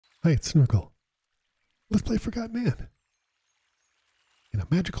Hi, it's Snorgle. Let's play Forgotten Anne. In a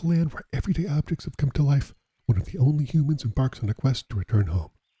magical land where everyday objects have come to life, one of the only humans embarks on a quest to return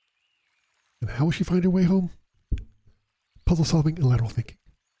home. And how will she find her way home? Puzzle solving and lateral thinking.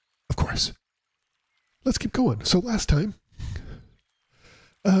 Of course. Let's keep going. So last time,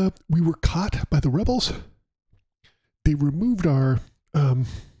 we were caught by the rebels. They removed our,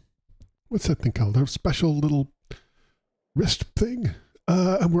 what's that thing called? Our special little wrist thing.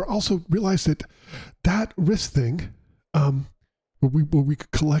 And we're also realized that that wrist thing, where we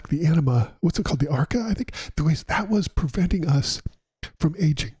could collect the anima, what's it called? The arca, I think. That was preventing us from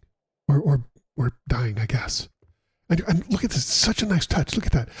aging or dying, I guess. And look at this, such a nice touch. Look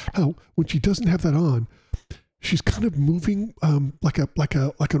at that. How when she doesn't have that on, she's kind of moving like an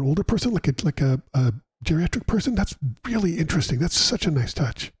older person, like a geriatric person. That's really interesting. That's such a nice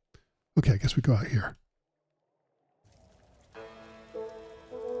touch. Okay, I guess we go out here.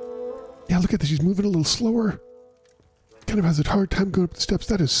 Yeah, look at this. She's moving a little slower. Kind of has a hard time going up the steps.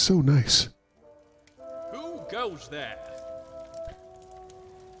 That is so nice. Who goes there?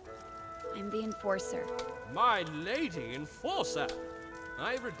 I'm the enforcer. My lady enforcer.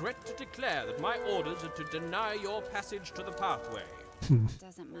 I regret to declare that my orders are to deny your passage to the pathway.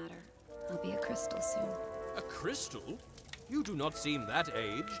 Doesn't matter. I'll be a crystal soon. A crystal? You do not seem that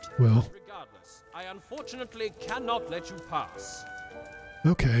aged. Well. Regardless, I unfortunately cannot let you pass.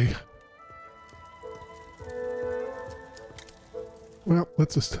 Okay. Well,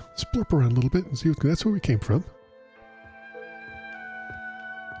 let's just splurp around a little bit and see what's good. That's where we came from.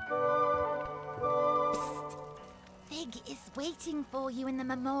 Psst. Fig is waiting for you in the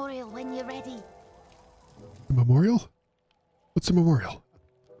memorial when you're ready. The memorial? What's the memorial?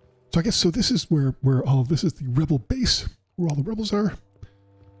 So I guess this is where all this is the rebel base, where all the rebels are.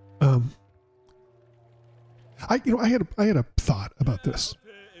 I had a thought about this.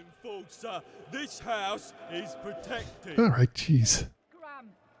 This house is protected. All right, jeez. Graham,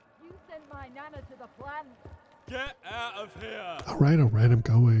 you sent my nana to the plant. Get out of here. All right, I'm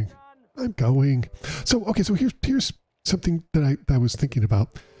going. So okay, so here's something that I was thinking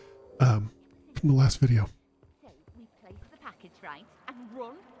about from the last video. So we place the package right and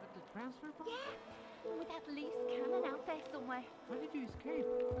run. The transfer box? Yeah, with that loose cannon out there somewhere. How did you escape?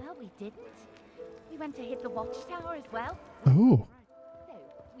 Well, we didn't. We went to hit the watchtower as well. Oh. So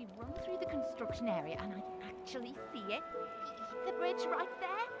we run through the construction area and I can actually see it. The bridge right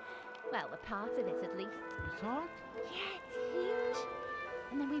there. Well, a part of it at least. You saw it? Yeah, it's huge.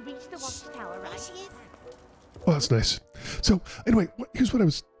 And then we reach the watchtower, right? There she is. Oh, that's nice. So anyway, here's what I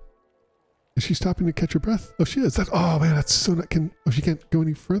was. Is she stopping to catch her breath? Oh, she is. Oh man, that's so not. She can't go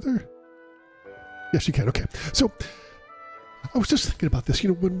any further. Yes, she can. Okay. So I was just thinking about this. You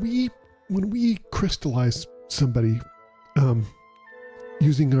know, when we crystallize somebody,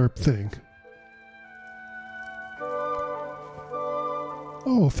 using our thing.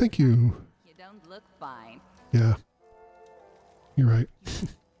 Oh, thank you. You don't look fine. Yeah. You're right.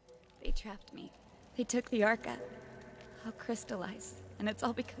 They trapped me. They took the Arca. I'll crystallize. And it's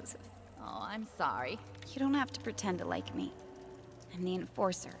all because of... Oh, I'm sorry. You don't have to pretend to like me. I'm the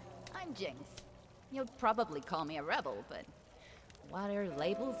enforcer. I'm Jinx. You'll probably call me a rebel, but what are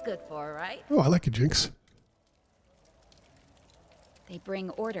labels good for, right? Oh, I like you, Jinx. They bring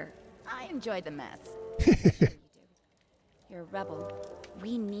order. I enjoy the mess. Sure you do. You're a rebel.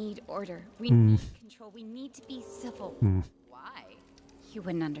 We need order. We need control. We need to be civil. Why? You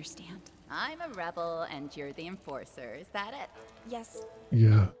wouldn't understand. I'm a rebel and you're the enforcer. Is that it? Yes.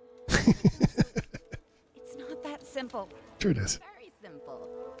 Yeah. It's not that simple. Sure it is. Very simple.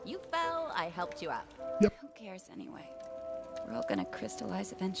 You fell, I helped you up. Yep. Who cares anyway? We're all gonna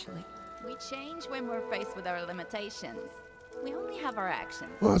crystallize eventually. We change when we're faced with our limitations. We only have our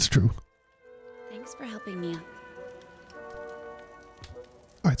actions. Well, that's true. Thanks for helping me up.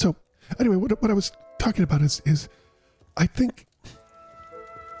 All right. So anyway, what I was talking about is I think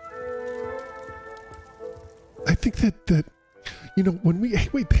that you know when we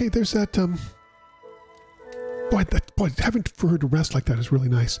hey there's that boy having for her to rest like that is really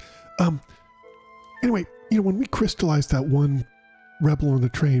nice. Anyway, you know when we crystallized that one rebel on the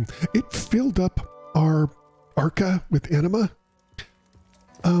train, it filled up our arca with anima.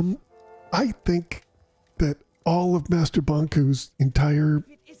 I think that all of Master Banku's entire...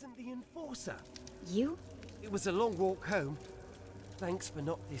 It isn't the enforcer. You? It was a long walk home. Thanks for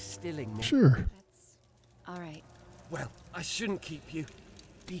not distilling me. Sure. That's all right. Well, I shouldn't keep you.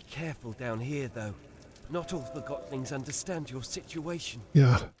 Be careful down here, though. Not all Forgotlings understand your situation.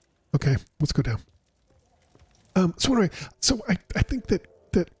 Yeah. Okay, let's go down. So anyway, I think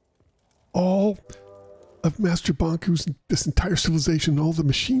that all of Master Banku's, this entire civilization, all the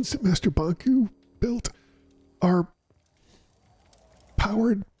machines that Master Banku built are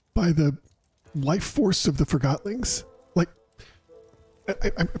powered by the life force of the Forgotlings. Like,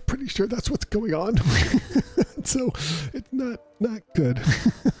 I'm pretty sure that's what's going on. So it's not good.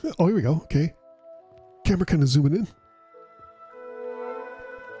 Oh, here we go. Okay. Camera kind of zooming in.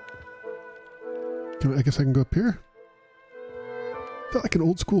 I guess I can go up here. Is that like an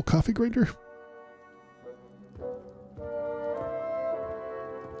old school coffee grinder?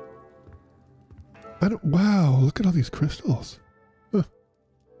 Wow, look at all these crystals. Huh.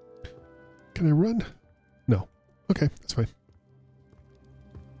 Can I run? No. Okay, that's fine.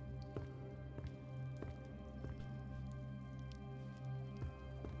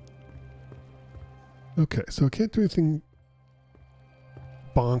 Okay, so I can't do anything.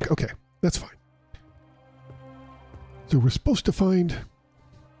 Bonk. Okay, that's fine. So we're supposed to find...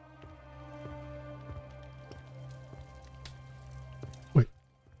 Wait,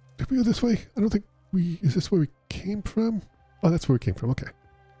 did we go this way? I don't think we... Is this where we came from? Oh, that's where we came from. Okay.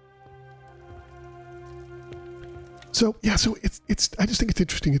 So, yeah, so it's I just think it's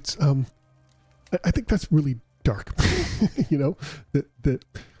interesting. It's, I think that's really dark, you know, that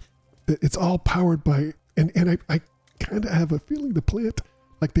it's all powered by, and I kind of have a feeling the plant,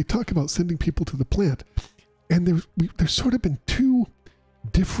 like they talk about sending people to the plant, and there's sort of been two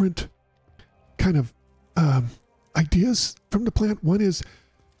different kind of ideas from the plant. One is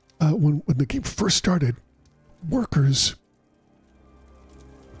when the game first started, workers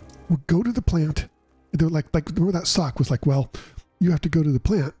would go to the plant. They're like remember that sock was like, well, you have to go to the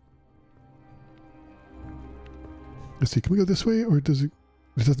plant. Let's see, can we go this way, or does it?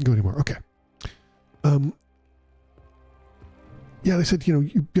 It doesn't go anymore. Okay. Yeah, they said, you know,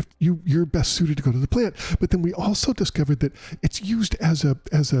 you're best suited to go to the plant. But then we also discovered that it's used as a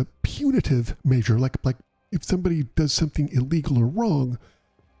punitive measure. Like if somebody does something illegal or wrong,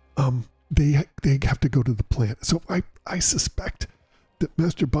 they have to go to the plant. So I suspect that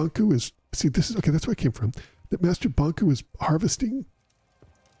Master Banku is, see, this is, okay, that's where I came from. That Master Banku is harvesting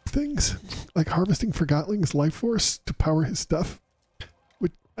things, like harvesting Forgotlings' life force to power his stuff.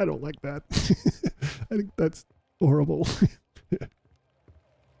 Which I don't like that. I think that's horrible.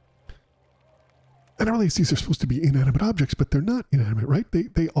 And I realize these are supposed to be inanimate objects, but they're not inanimate, right?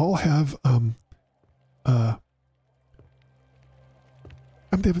 They all have they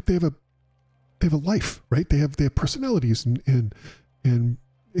have a life, right? They have personalities, and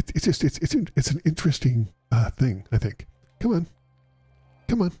it's an interesting thing, I think. Come on.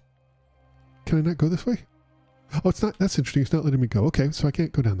 Can I not go this way? Oh, it's not. That's interesting. It's not letting me go. Okay, so I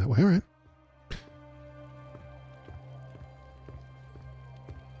can't go down that way. All right.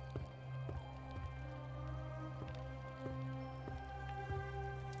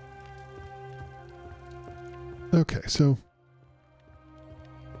 Okay, so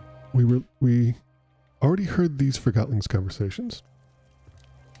we already heard these Forgotlings conversations.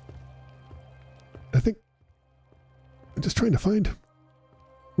 I think I'm just trying to find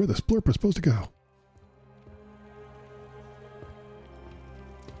where the splurp is supposed to go.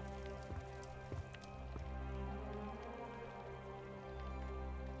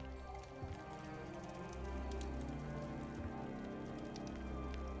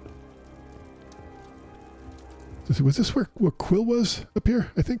 Was this where Quill was up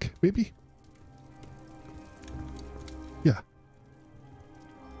here? I think, maybe? Yeah.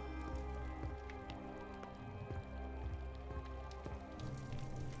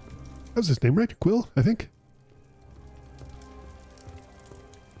 That was his name, right? Quill, I think.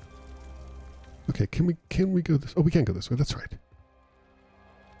 Okay, can we go this? Oh, we can't go this way. That's right.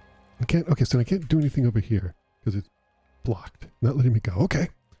 I can't. Okay, so I can't do anything over here because it's blocked. Not letting me go. Okay.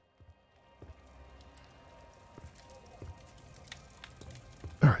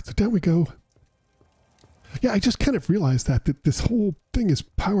 All right, so down we go. Yeah, I just kind of realized that this whole thing is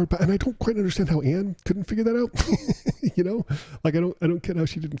powered by, and I don't quite understand how Anne couldn't figure that out. You know, like I don't get how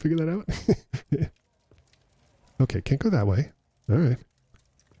she didn't figure that out. Okay, can't go that way. All right,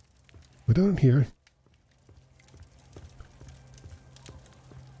 we're down here,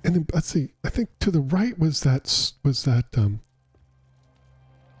 and then let's see. I think to the right was that.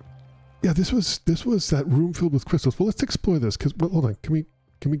 Yeah, this was that room filled with crystals. Well, let's explore this because. Well, hold on. Can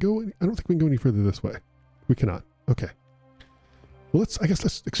we go? I don't think we can go any further this way. We cannot. Okay. Well, I guess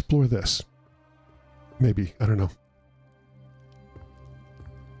let's explore this. Maybe. I don't know.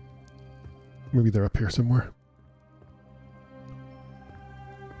 Maybe they're up here somewhere.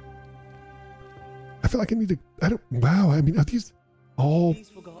 I feel like I need to... Wow, I mean, are these all...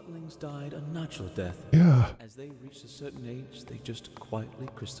 These Forgotlings died a natural death. Yeah. As they reached a certain age, they just quietly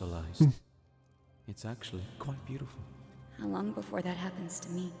crystallized. It's actually quite beautiful. How long before that happens to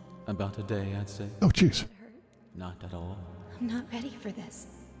me? About a day, I'd say. Oh, jeez. It hurt. Not at all. I'm not ready for this.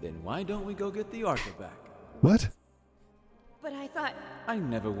 Then why don't we go get the Arca back? What? But I thought... I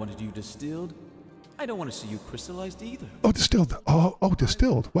never wanted you distilled. I don't want to see you crystallized either. Oh, distilled. Oh,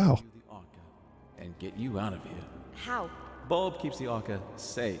 distilled. Wow. You the Arca and get you out of here. How? Bulb keeps the Arca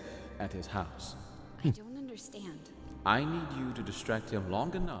safe at his house. I don't understand. I need you to distract him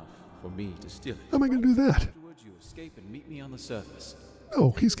long enough for me to steal it. How am I going to do that? Afterwards, you escape and meet me on the surface.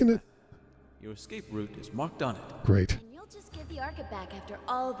 Oh, he's going to... Your escape route is marked on it. Great. And you'll just give the Arca back after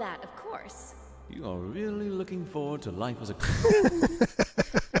all that, of course. You are really looking forward to life as a Why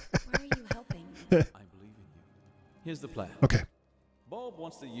are you helping? I believe in you. Here's the plan. Okay. Bulb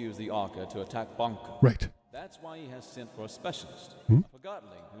wants to use the Arca to attack Bonko. Right. That's why he has sent for a specialist, Hmm? a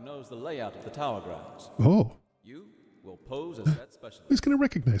Forgotling who knows the layout of the tower grounds. Oh. You will pose as that specialist. He's going to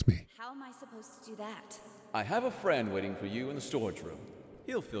recognize me. How am I supposed to do that? I have a friend waiting for you in the storage room.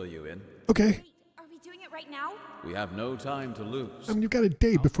 He'll fill you in. Okay. Wait, are we doing it right now? We have no time to lose. I mean, you've got a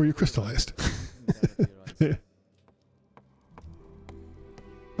day before you're crystallized.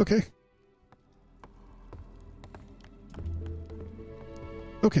 Okay.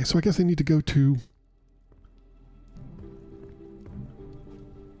 Okay, so I guess I need to go to...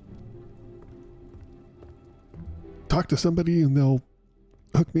 talk to somebody and they'll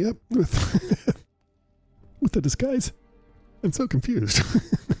hook me up with... with the disguise. I'm so confused.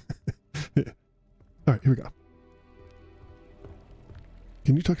 All right, here we go.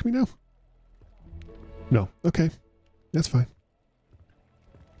 Can you talk to me now? No. Okay. That's fine.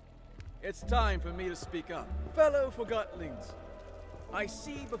 It's time for me to speak up. Fellow Forgotlings, I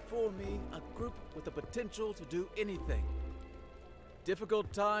see before me a group with the potential to do anything.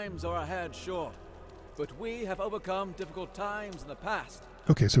 Difficult times are ahead, sure, but we have overcome difficult times in the past.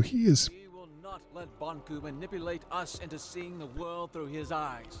 Okay, so he is... We will not let Bonku manipulate us into seeing the world through his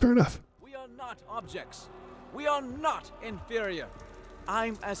eyes. Fair enough. We are not objects. We are not inferior.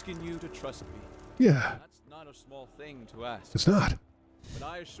 I'm asking you to trust me. Yeah, That's not a small thing to ask. it's not. But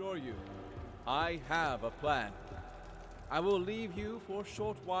I assure you, I have a plan. I will leave you for a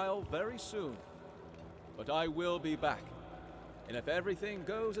short while very soon. But I will be back. And if everything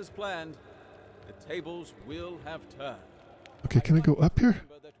goes as planned, the tables will have turned. Okay, can I go up here?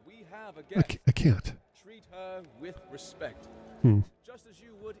 Remember that we have a guest. I can't. Treat her with respect. Just as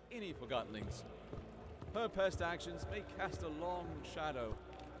you would any Forgotlings. Her past actions may cast a long shadow,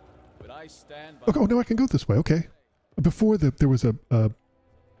 but I stand by... Okay, oh, now I can go this way. Okay. Before there was a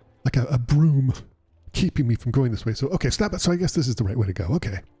broom keeping me from going this way. So, okay, stop it. So I guess this is the right way to go.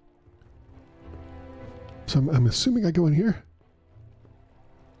 Okay. So I'm assuming I go in here?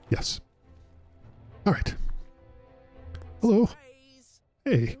 Yes. All right. Hello. Surprise!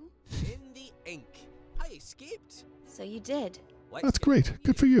 Hey. In the ink. I escaped. So you did. Let's That's get great. on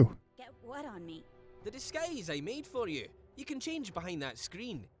Good for you. Get what on me? The disguise I made for you. You can change behind that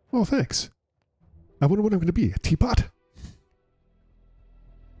screen. Well, thanks. I wonder what I'm going to be. A teapot?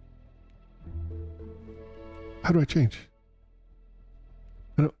 How do I change?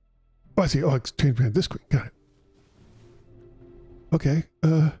 I don't... Oh, I see. Oh, it's changed behind this screen. Got it. Okay.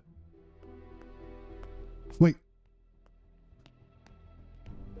 Wait.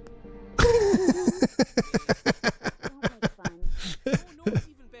 Don't make fun. Oh, no, it's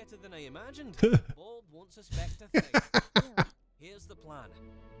even better than I imagined. Bulb won't suspect a thing. Here's the plan.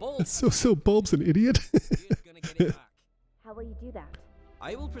 Bulb So Bulb's an idiot? is gonna get it back. How will you do that?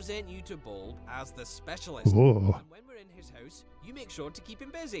 I will present you to Bulb as the specialist. Whoa. And when we're in his house, you make sure to keep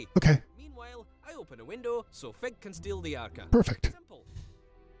him busy. Okay. Meanwhile, I open a window so Fig can steal the Arca. Perfect. Simple.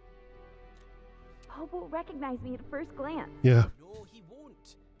 Bulb won't recognize me at first glance. Yeah. No, he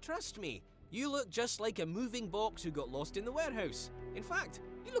won't. Trust me. You look just like a moving box who got lost in the warehouse. In fact,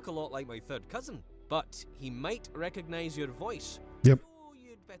 you look a lot like my third cousin. But he might recognize your voice. Yep. So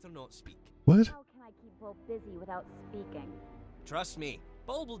you'd better not speak. What? How can I keep Bulb busy without speaking? Trust me,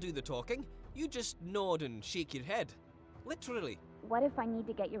 Bulb will do the talking. You just nod and shake your head. Literally. What if I need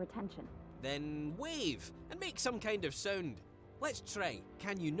to get your attention? Then wave and make some kind of sound. Let's try.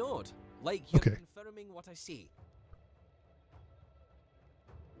 Can you nod? Like you're Okay. confirming what I say.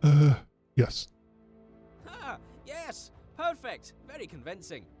 Yes. Ha! Yes! Perfect! Very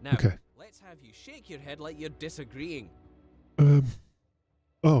convincing. Now, Okay. let's have you shake your head like you're disagreeing. Oh,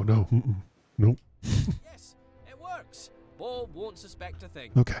 no. Nope. Yes, it works. Bulb won't suspect a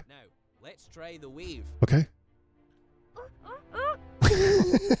thing. Okay. Now, let's try the wave. Okay.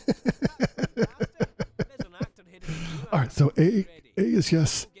 There's an actor hidden in you. All right, so A Ready. is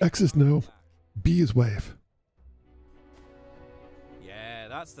yes, Go get X is your no, arm back. B is wave. Yeah,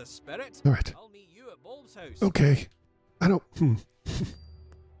 that's the spirit. All right. I'll meet you bulb's house. Okay. I don't...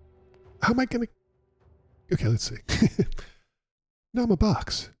 How am I gonna... Okay, let's see. Now I'm a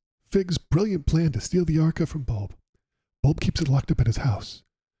box. Fig's brilliant plan to steal the Arca from Bulb. Bulb keeps it locked up at his house.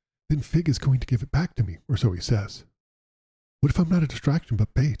 Then Fig is going to give it back to me, or so he says. What if I'm not a distraction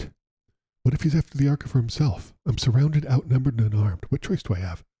but bait? What if he's after the Arca for himself? I'm surrounded, outnumbered, and unarmed. What choice do I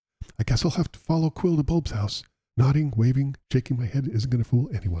have? I guess I'll have to follow Quill to Bulb's house. Nodding, waving, shaking my head isn't going to fool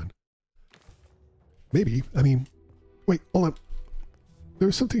anyone. Maybe. I mean... Wait, hold on.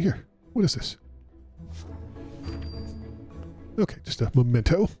 There's something here. What is this? Okay, just a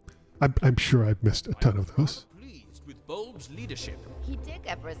memento. I'm sure I've missed a ton of those. Pleased with Bulb's leadership. He did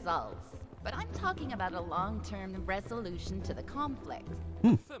get results, but I'm talking about a long-term resolution to the conflict.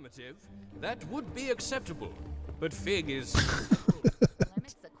 Affirmative. That would be acceptable. But Fig is...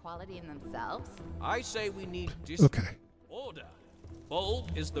 Limits equality in themselves? I say we need order. Bulb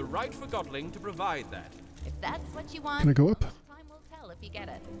is the right Forgotling to provide that. If that's what you want, Can I go up? time will tell if you get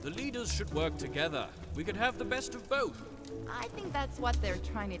it. The leaders should work together. We could have the best of both. I think that's what they're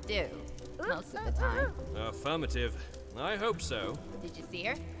trying to do, most of the time. Affirmative. I hope so. Did you see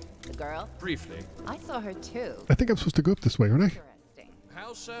her? The girl? Briefly. I saw her too. I think I'm supposed to go up this way, aren't I? Interesting.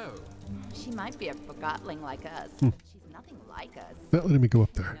 How so? She might be a Forgotling like us. She's nothing like us. Not letting me go up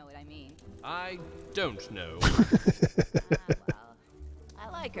You there. know what I mean? I don't know. Well, I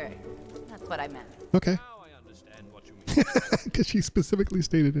like her. That's what I meant. Okay. Now I understand what you mean. Because she specifically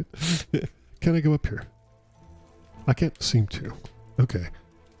stated it. Can I go up here? I can't seem to. Okay.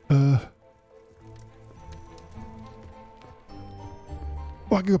 Oh,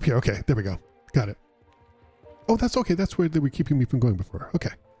 I can go up here. Okay, there we go. Got it. Oh, that's okay. That's where they were keeping me from going before.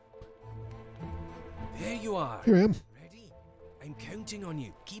 Okay. There you are. Here I am. Ready? I'm counting on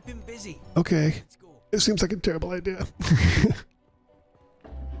you. Keep him busy. Okay. Let's go. It seems like a terrible idea.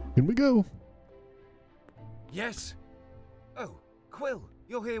 In we go. Yes. Oh, Quill,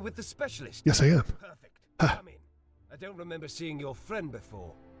 you're here with the specialist. Yes, I am. Perfect. Ah. Come in. I don't remember seeing your friend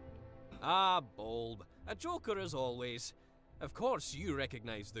before. Ah, Bulb. A joker as always. Of course you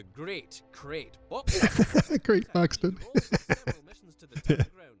recognize the great crate boxer. Great, Paxton. Several missions to the tower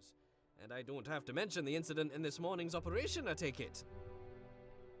grounds. And I don't have to mention the incident in this morning's operation, I take it.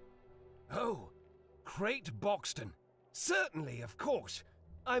 Oh, Crate Boxton. Certainly, of course.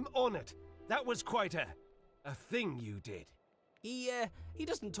 I'm honored. That was quite a thing you did. He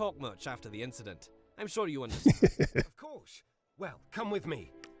doesn't talk much after the incident. I'm sure you understand. Of course. Well, come with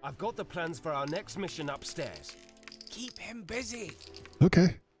me. I've got the plans for our next mission upstairs. Keep him busy.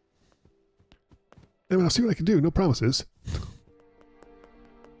 Okay. I mean, I'll see what I can do. No promises.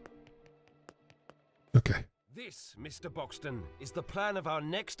 Okay. This, Mr. Boxton, is the plan of our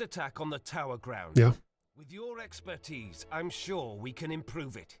next attack on the tower ground. Yeah. With your expertise, I'm sure we can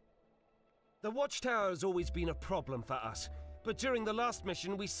improve it. The watchtower has always been a problem for us, but during the last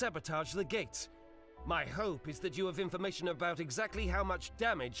mission we sabotaged the gates. My hope is that you have information about exactly how much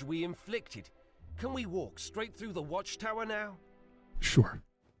damage we inflicted. Can we walk straight through the watchtower now? Sure.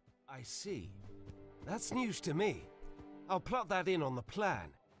 I see. That's news to me. I'll plot that in on the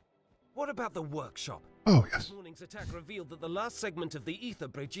plan. What about the workshop? Oh, yes. This morning's attack revealed that the last segment of the ether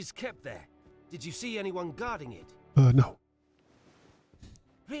bridge is kept there. Did you see anyone guarding it? No.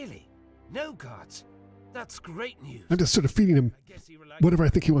 Really? No guards? That's great news. I'm just sort of feeding him I guess he relied whatever I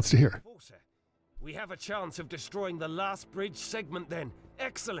think he wants to hear. We have a chance of destroying the last bridge segment then.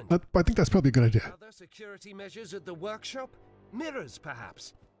 Excellent. I think that's probably a good idea. Other security measures at the workshop? Mirrors,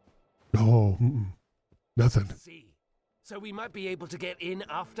 perhaps? No, nothing. See. So we might be able to get in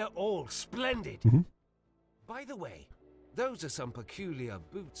after all. Splendid. By the way, those are some peculiar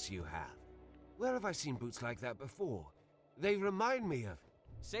boots you have. Where have I seen boots like that before? They remind me of...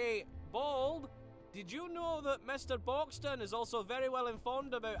 Say, Bulb, did you know that Mr. Boxton is also very well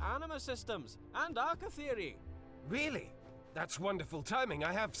informed about anima systems and Arca theory? Really? That's wonderful timing.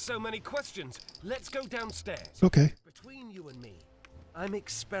 I have so many questions. Let's go downstairs. Okay. Between you and me, I'm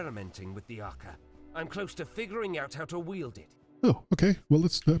experimenting with the Arca. I'm close to figuring out how to wield it. Oh, okay. Well,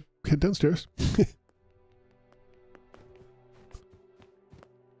 let's head downstairs.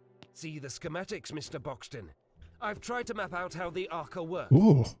 See the schematics, Mr. Boxton. I've tried to map out how the Arca works.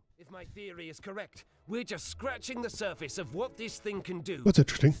 Ooh. If my theory is correct, we're just scratching the surface of what this thing can do. That's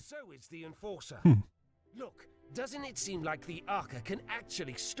interesting. So is the Enforcer. Look, doesn't it seem like the Arca can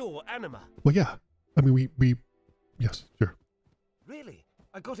actually store anima? Well, yeah. I mean, we yes, sure. Really?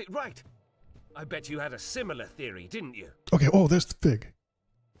 I got it right. I bet you had a similar theory, didn't you? Okay, oh, there's the fig.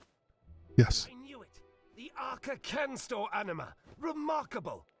 Yes. I knew it. The Arca can store anima.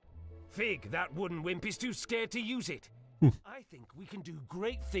 Remarkable. Fig, that wooden wimp is too scared to use it. I think we can do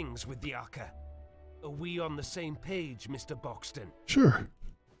great things with the Arca. Are we on the same page, Mr. Boxton? Sure.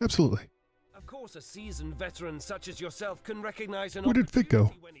 Absolutely. Of course, a seasoned veteran such as yourself can recognize an Where did Fig go?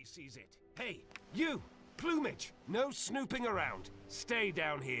 opportunity when he sees it. Hey, you! Plumage! No snooping around. Stay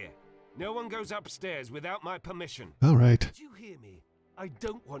down here. No one goes upstairs without my permission. All right. Did you hear me? I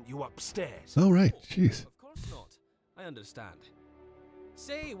don't want you upstairs. All right. Jeez. Of course not. I understand.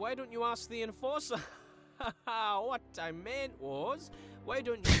 Say, why don't you ask the enforcer? What I meant was, why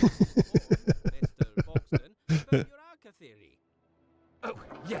don't you ask Mr. Boxton about your Arca theory? Oh,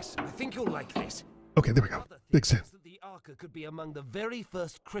 yes, I think you'll like this. Okay, there we go. Big sense. That the Arca could be among the very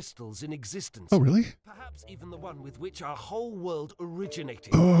first crystals in existence. Oh, really? Perhaps even the one with which our whole world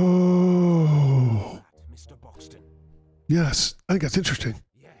originated. Oh. Mr. Boxton. Yes. I think that's interesting.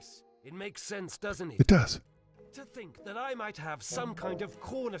 Yes, it makes sense, doesn't it? It does. To think that I might have some kind of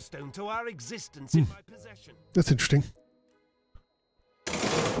cornerstone to our existence in my possession. That's interesting.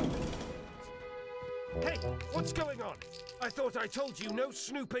 Hey, what's going on? I thought I told you no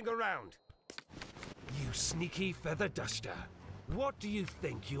snooping around. You sneaky feather duster. What do you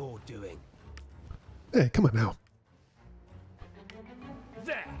think you're doing? Hey, come on now.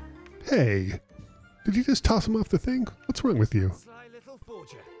 There! Hey. Did you just toss him off the thing? What's wrong with you? Sly little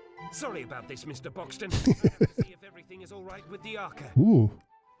forger. Sorry about this, Mr. Boxton. I have to see if everything is all right with the Arca. Ooh.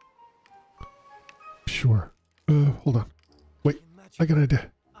 Sure. Hold on. Wait, I got an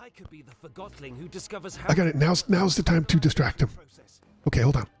idea. I could be the Forgotling who discovers how... I got it. Now's the time to distract him. Okay,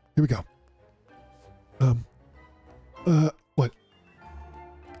 hold on. Here we go. What?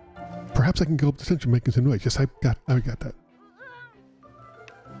 Perhaps I can go up the central making some noise. Yes, I got that.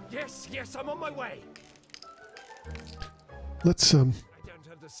 Yes, I'm on my way. Let's I don't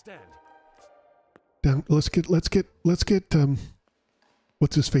understand. down. Let's get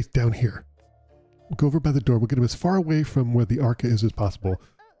what's his face down here. We'll go over by the door. We'll get him as far away from where the Arca is as possible.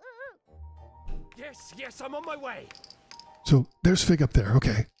 Yes, I'm on my way. So there's Fig up there.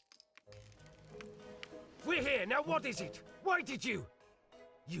 Okay. We're here. Now what is it? Why did you?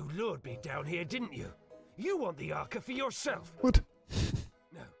 You lured me down here, didn't you? You want the Arca for yourself. What?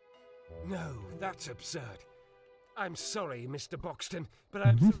 No, that's absurd. I'm sorry, Mr. Boxton, but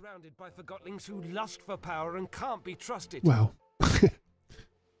I'm surrounded by Forgotlings who lust for power and can't be trusted. Wow.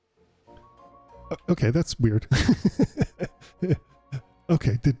 Okay, that's weird.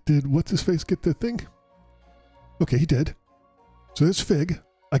 Okay, did what's his face get the thing? Okay, he did. So there's Fig,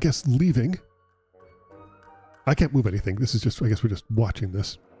 I guess, leaving. I can't move anything. This is just, I guess we're just watching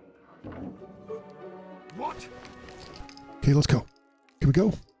this. What? Okay, let's go. Can we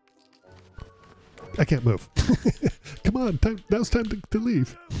go? I can't move. Come on, now's time to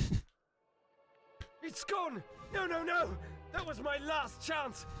leave. It's gone! No! That was my last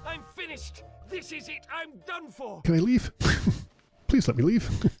chance! I'm finished! This is it! I'm done for! Can I leave? Please let me leave.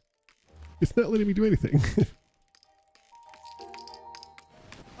 It's not letting me do anything.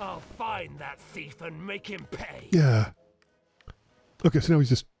 I'll find that thief and make him pay! Yeah. Okay, so now he's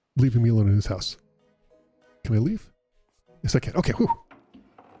just leaving me alone in his house. Can I leave? Yes, I can. Okay, whew.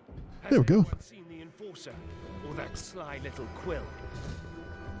 There we go. Seen the enforcer or that sly little quill?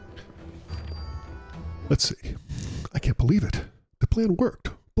 Let's see. I can't believe it. The plan worked.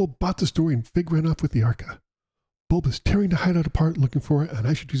 Bulb bought the story and Fig ran off with the Arca. Bulb is tearing the hideout apart looking for it, and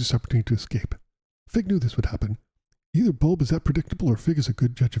I should use this opportunity to escape. Fig knew this would happen. Either Bulb is that predictable or Fig is a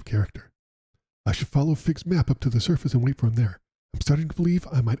good judge of character. I should follow Fig's map up to the surface and wait for him there. I'm starting to believe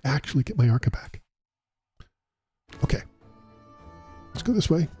I might actually get my Arca back. Okay. Let's go this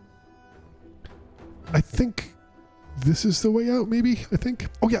way. I think this is the way out, maybe? I think.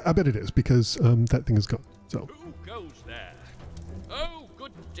 Oh yeah, I bet it is, because that thing is gone. So. Who goes there? Oh,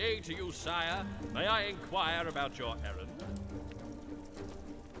 good day to you, sire. May I inquire about your errand?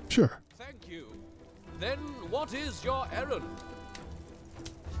 Sure. Thank you. Then what is your errand?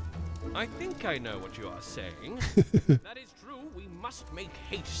 I think I know what you are saying. That is true. We must make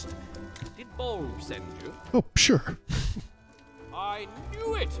haste. Did Bulb send you? Oh, sure. I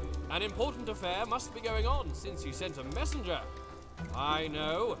knew it! An important affair must be going on since you sent a messenger. I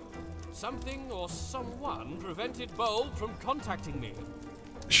know. Something or someone prevented Bulb from contacting me.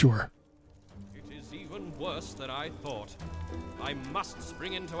 Sure. It is even worse than I thought. I must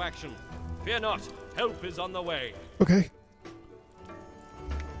spring into action. Fear not, help is on the way. Okay.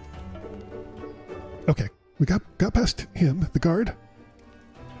 Okay, we got past him, the guard.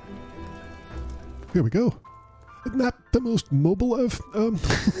 Here we go. Not the most mobile of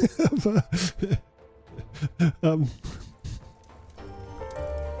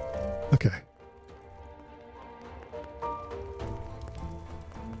okay.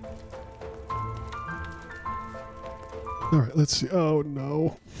 All right, let's see. Oh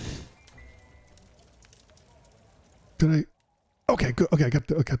no. go. Okay, I got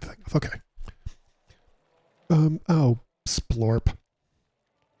the thing off. Okay. Oh, splorp.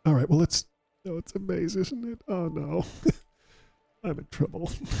 All right, well, let's... Oh, it's a maze, isn't it? Oh, no. I'm in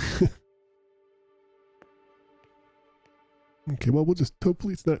trouble. Okay, well, we'll just...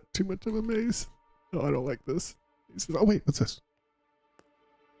 Hopefully it's not too much of a maze. Oh, I don't like this. He says, oh, wait, what's this?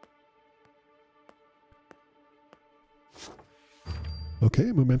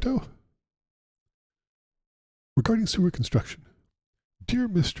 Okay, memento. Regarding sewer construction. Dear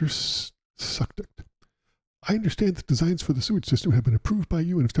Mr. Suckduct, I understand that designs for the sewage system have been approved by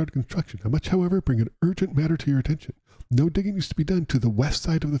you and have started construction. I must, however, bring an urgent matter to your attention. No digging is to be done to the west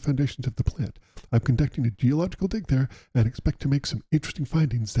side of the foundations of the plant. I'm conducting a geological dig there and expect to make some interesting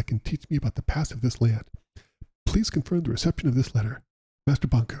findings that can teach me about the past of this land. Please confirm the reception of this letter. Master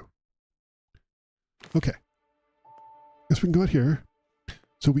Banku. Okay. Guess we can go out here.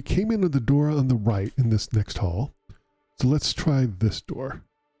 So we came in at the door on the right in this next hall. So let's try this door.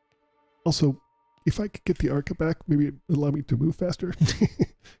 Also, if I could get the Arca back, maybe it'd allow me to move faster.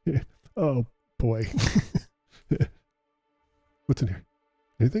 Oh, boy. What's in here?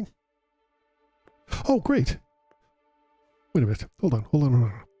 Anything? Oh, great. Wait a minute. Hold on.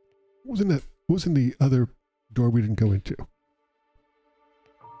 What was in that? What was in the other door we didn't go into?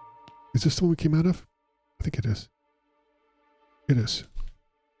 Is this the one we came out of? I think it is. It is.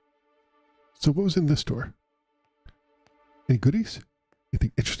 So what was in this door? Any goodies?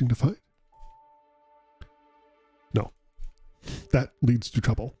 Anything interesting to find? No. That leads to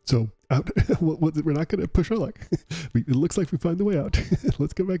trouble. So out. We're not going to push our luck. It looks like we find the way out.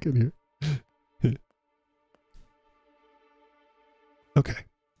 Let's get back in here. Okay.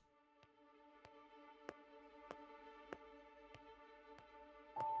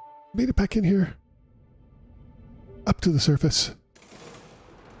 Made it back in here. Up to the surface.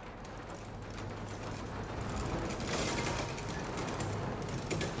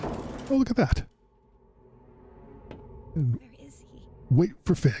 Oh, look at that. And Where is he? wait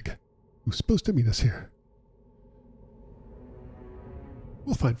for Fig, who's supposed to meet us here.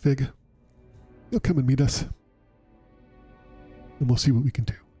 We'll find Fig. He'll come and meet us. And we'll see what we can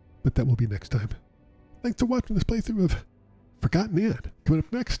do. But that will be next time. Thanks for watching this playthrough of Forgotten Anne. Coming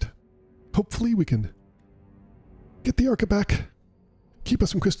up next, hopefully we can get the Arca back, keep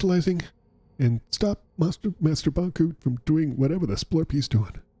us from crystallizing, and stop Master Banku from doing whatever the splurp he's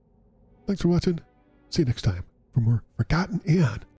doing. Thanks for watching. See you next time for more Forgotten Anne.